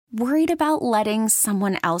Worried about letting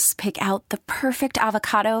someone else pick out the perfect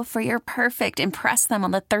avocado for your perfect impress them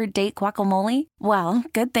on the third date guacamole? Well,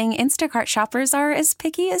 good thing Instacart shoppers are as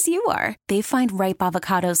picky as you are. They find ripe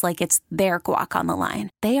avocados like it's their guac on the line.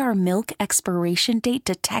 They are milk expiration date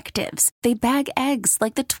detectives. They bag eggs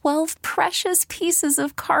like the 12 precious pieces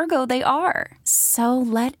of cargo they are. So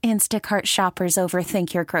let Instacart shoppers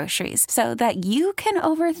overthink your groceries so that you can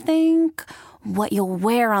overthink what you'll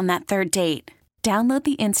wear on that third date. Download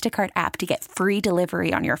the Instacart app to get free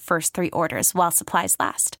delivery on your first 3 orders while supplies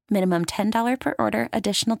last. Minimum $10 per order.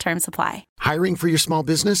 Additional terms apply. Hiring for your small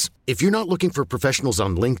business? If you're not looking for professionals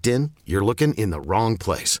on LinkedIn, you're looking in the wrong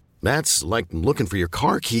place. That's like looking for your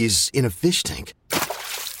car keys in a fish tank.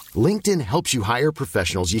 LinkedIn helps you hire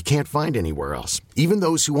professionals you can't find anywhere else, even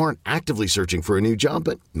those who aren't actively searching for a new job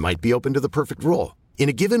but might be open to the perfect role. In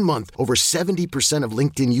a given month, over 70% of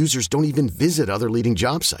LinkedIn users don't even visit other leading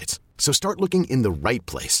job sites. So start looking in the right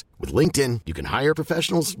place. With LinkedIn, you can hire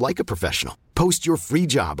professionals like a professional. Post your free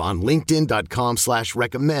job on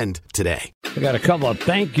linkedin.com/recommend today. I got a couple of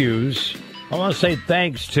thank yous. I want to say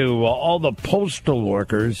thanks to all the postal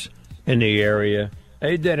workers in the area.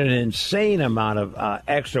 They did an insane amount of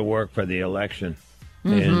extra work for the election.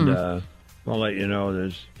 Mm-hmm. And I'll let you know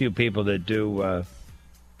there's a few people that do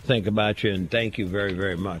think about you, and thank you very,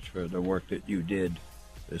 very much for the work that you did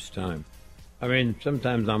this time. I mean,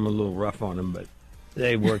 sometimes I'm a little rough on them, but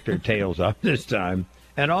they worked their tails off this time.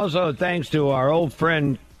 And also thanks to our old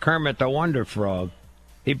friend Kermit the Wonder Frog.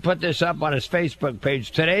 He put this up on his Facebook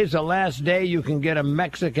page. Today's the last day you can get a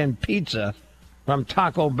Mexican pizza from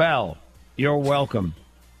Taco Bell. You're welcome.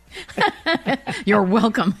 You're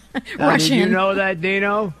welcome. Did you know that,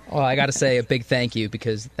 Dino? Well, I got to say a big thank you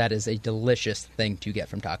because that is a delicious thing to get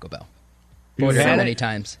from Taco Bell. Ordered so many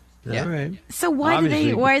times. Yeah. All right. So why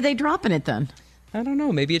are they dropping it then? I don't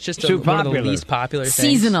know. Maybe it's just one of the least popular things.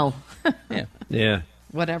 Seasonal. Yeah. Yeah.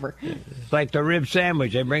 Whatever. It's like the rib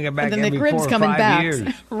sandwich. They bring it back and then every the ribs 4 or coming 5 back.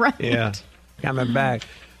 years. Right. Yeah. Coming back.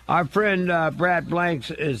 Our friend Brad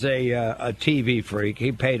Blanks is a TV freak.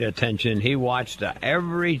 He paid attention. He watched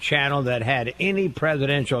every channel that had any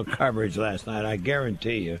presidential coverage last night, I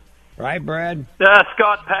guarantee you. Right, Brad?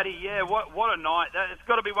 Scott, Patty, yeah, what a night. It's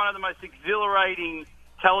got to be one of the most exhilarating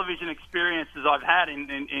television experiences I've had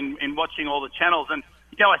in watching all the channels. And,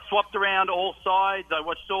 you know, I swapped around all sides. I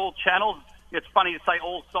watched all channels. It's funny to say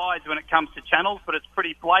all sides when it comes to channels, but it's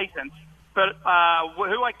pretty blatant. But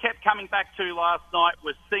who I kept coming back to last night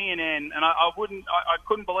was CNN, and I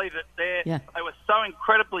couldn't believe it. They were so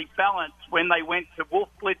incredibly balanced when they went to Wolf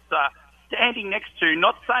Blitzer, standing next to,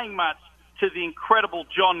 not saying much, to the incredible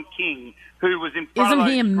John King, who was in front of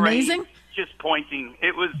those amazing? screens, just pointing.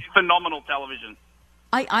 It was phenomenal television.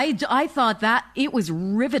 I thought that it was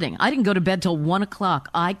riveting. I didn't go to bed till 1 o'clock.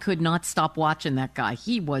 I could not stop watching that guy.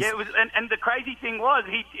 He was. Yeah, it was, and the crazy thing was,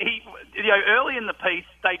 he early in the piece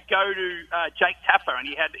they'd go to Jake Tapper, and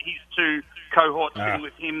he had his 2 cohorts sitting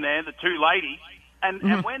with him there, the 2 ladies. And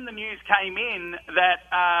when the news came in that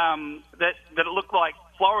it looked like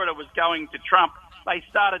Florida was going to Trump, they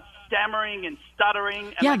started stammering and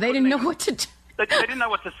stuttering. And they didn't know what to do. They didn't know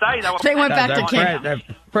what to say. They went back to camp.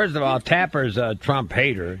 First of all, Tapper's a Trump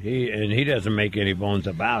hater. He doesn't make any bones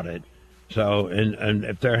about it. So, and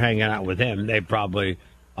if they're hanging out with him, they probably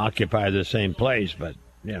occupy the same place. But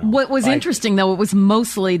you know, what was interesting though, it was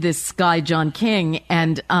mostly this guy John King,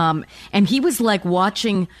 and he was like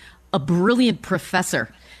watching a brilliant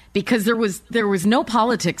professor. Because there was no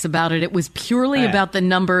politics about it. It was purely about the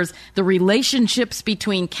numbers, the relationships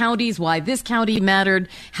between counties, why this county mattered,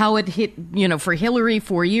 how it hit, for Hillary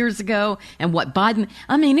 4 years ago, and what Biden.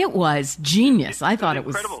 I mean, it was genius. I thought it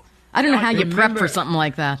was incredible. I don't know how you prep for something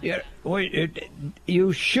like that. Yeah,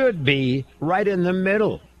 you should be right in the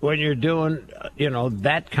middle when you're doing,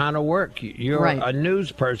 that kind of work. You're a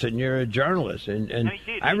news person. You're a journalist, and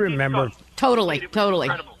I remember totally.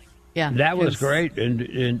 Incredible. Yeah, that was great,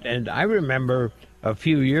 and I remember a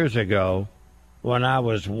few years ago when I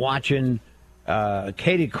was watching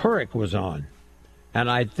Katie Couric was on, and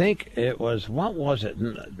I think it was what was it?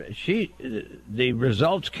 The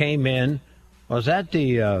results came in. Was that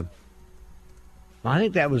the? I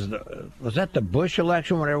think that was that the Bush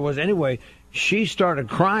election, whatever it was. Anyway, she started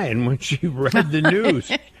crying when she read the news.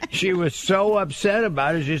 She was so upset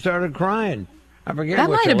about it, she started crying. I forget. That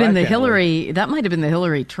might have been the Hillary. That might have been the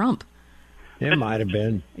Hillary Trump. It might have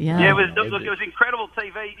been. Yeah. It was incredible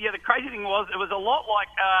TV. Yeah, the crazy thing was it was a lot like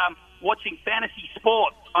watching fantasy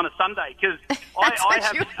sports on a Sunday because I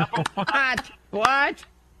have. What?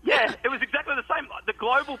 Yeah, it was exactly the same. The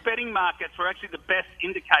global betting markets were actually the best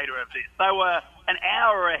indicator of this. They were an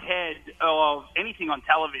hour ahead of anything on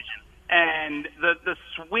television. and the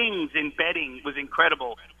swings in betting was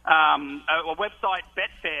incredible. A website,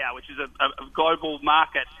 Betfair, which is a global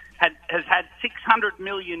market, has had $600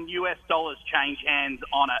 million change hands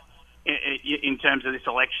on it in terms of this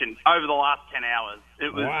election over the last 10 hours.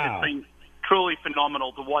 It's been truly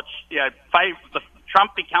phenomenal to watch.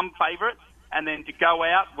 Trump become favourite, and then to go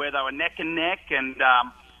out where they were neck and neck, and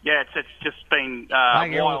it's just been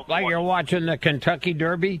wild. Like you're watching the Kentucky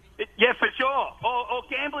Derby. Yeah, for sure. Or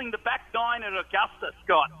gambling the back nine at Augusta,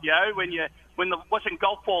 Scott. When watching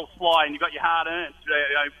golf balls fly and you got your hard earned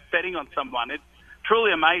betting on someone. It's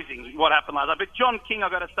truly amazing what happened last night. But John King,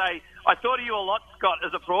 I've got to say, I thought of you a lot, Scott,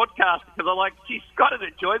 as a broadcaster, because I'm like, geez, Scott would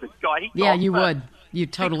enjoy this guy. You would. You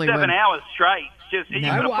totally 6-7 would. hours straight.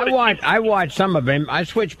 I watched some of him. I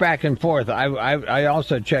switched back and forth. I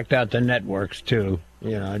also checked out the networks too.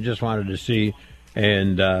 I just wanted to see,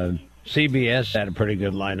 and CBS had a pretty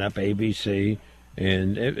good lineup. ABC,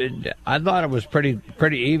 and I thought it was pretty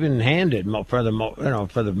even-handed for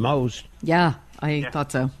the most. Yeah, I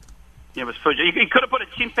thought so. Yeah, it was food. He could have put a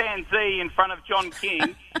chimpanzee in front of John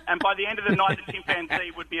King, and by the end of the night, the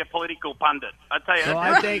chimpanzee would be a political pundit. I tell you. So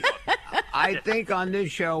I think on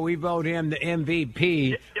this show we vote him the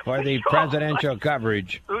MVP for the presidential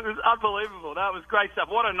coverage. It was unbelievable. That was great stuff.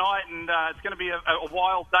 What a night, and it's going to be a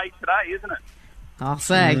wild day today, isn't it? I'll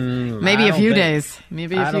say maybe a few days.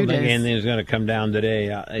 Maybe a few days. I don't think anything's going to come down today.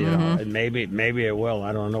 Maybe it will.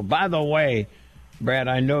 I don't know. By the way, Brad,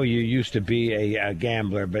 I know you used to be a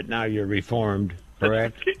gambler, but now you're reformed,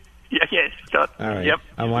 correct? Yes, Scott. All right. Yep.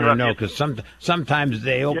 I want to know, because sometimes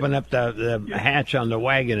they open up the hatch on the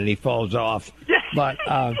wagon and he falls off. But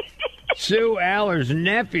Sue Aller's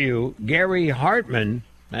nephew, Gary Hartman,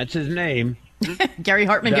 that's his name. Gary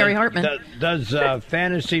Hartman. Does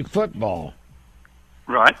fantasy football.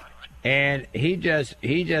 Right. And he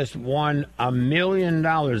just won $1 million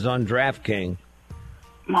on DraftKings.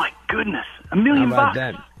 My goodness, $1 million. How about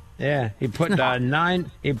that? Yeah, he put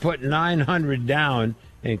 $900 down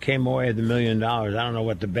and came away with $1 million. I don't know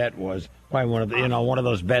what the bet was. Probably one of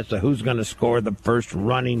those bets of who's going to score the first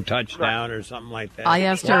running touchdown or something like that. I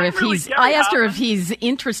asked her if he's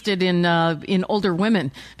interested in older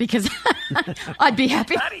women, because I'd be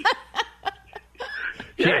happy.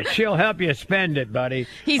 Yeah, she'll help you spend it, buddy.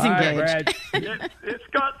 He's engaged. Right,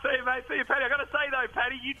 Scott, see you, Patty. I got to say though,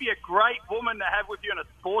 Patty, you'd be a great woman to have with you in a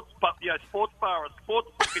sports bar or a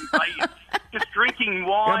sports book in Vegas, just drinking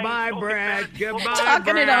wine. Goodbye, Brad. Goodbye,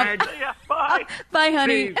 Talking Brad. it up. See ya. Bye. Bye,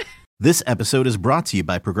 honey. This episode is brought to you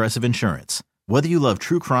by Progressive Insurance. Whether you love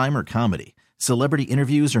true crime or comedy, celebrity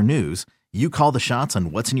interviews or news, you call the shots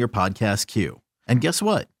on what's in your podcast queue. And guess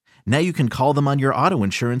what? Now you can call them on your auto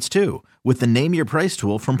insurance too, with the Name Your Price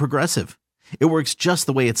tool from Progressive. It works just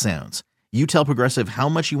the way it sounds. You tell Progressive how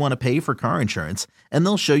much you want to pay for car insurance, and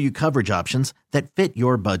they'll show you coverage options that fit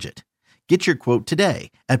your budget. Get your quote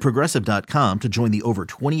today at Progressive.com to join the over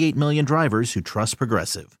 28 million drivers who trust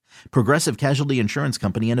Progressive. Progressive Casualty Insurance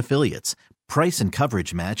Company and Affiliates. Price and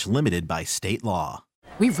coverage match limited by state law.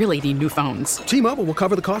 We really need new phones. T-Mobile will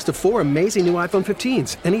cover the cost of 4 amazing new iPhone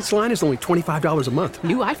 15s, and each line is only $25 a month.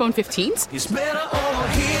 New iPhone 15s? It's better over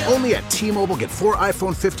here. Only at T-Mobile, get 4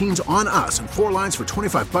 iPhone 15s on us and 4 lines for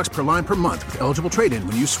 $25 per line per month with eligible trade-in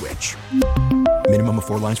when you switch. Minimum of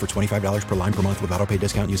 4 lines for $25 per line per month with autopay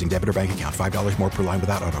discount using debit or bank account. $5 more per line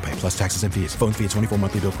without autopay, plus taxes and fees. Phone fee at 24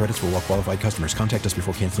 monthly bill credits for well-qualified customers. Contact us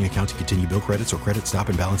before canceling account to continue bill credits or credit stop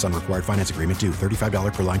and balance on required finance agreement due.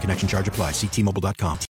 $35 per line connection charge applies. See T-Mobile.com.